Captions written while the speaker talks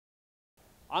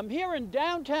I'm here in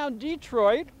downtown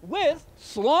Detroit with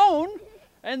Sloan,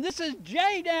 and this is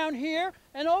Jay down here,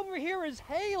 and over here is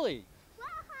Haley.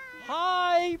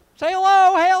 Hi, say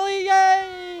hello, Haley,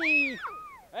 yay!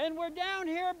 And we're down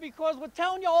here because we're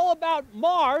telling you all about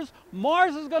Mars.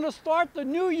 Mars is going to start the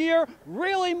new year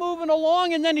really moving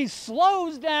along, and then he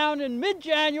slows down in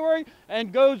mid-January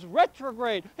and goes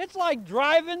retrograde. It's like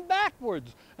driving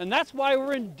backwards, and that's why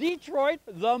we're in Detroit,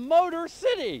 the Motor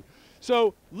City.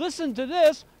 So listen to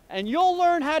this, and you'll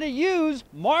learn how to use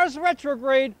Mars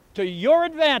retrograde to your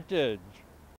advantage.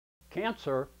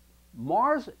 Cancer,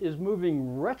 Mars is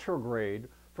moving retrograde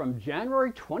from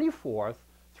January 24th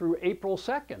through April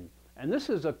 2nd, and this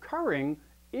is occurring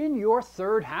in your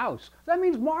third house. That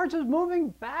means Mars is moving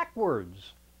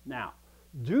backwards. Now,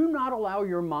 do not allow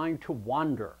your mind to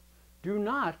wander. Do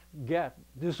not get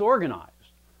disorganized.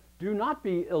 Do not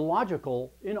be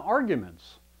illogical in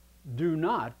arguments. Do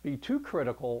not be too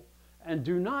critical, and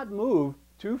do not move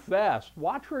too fast.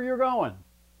 Watch where you're going.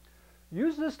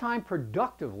 Use this time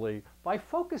productively by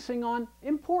focusing on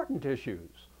important issues,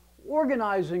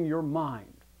 organizing your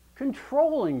mind,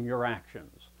 controlling your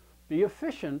actions. Be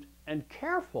efficient and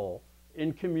careful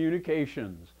in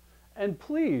communications. And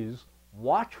please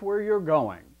watch where you're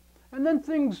going. And then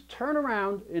things turn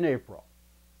around in April.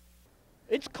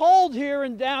 It's cold here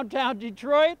in downtown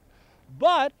Detroit,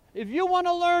 but if you want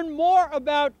to learn more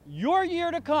about your year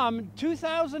to come,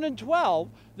 2012,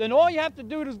 then all you have to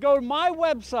do is go to my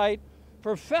website,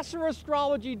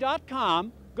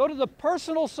 ProfessorAstrology.com, go to the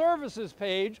personal services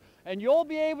page, and you'll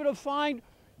be able to find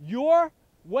your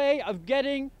way of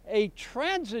getting a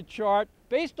transit chart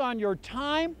based on your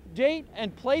time, date,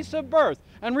 and place of birth.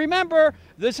 And remember,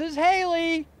 this is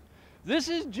Haley, this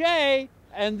is Jay,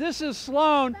 and this is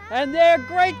Sloan, and they're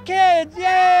great kids.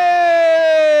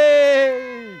 Yay!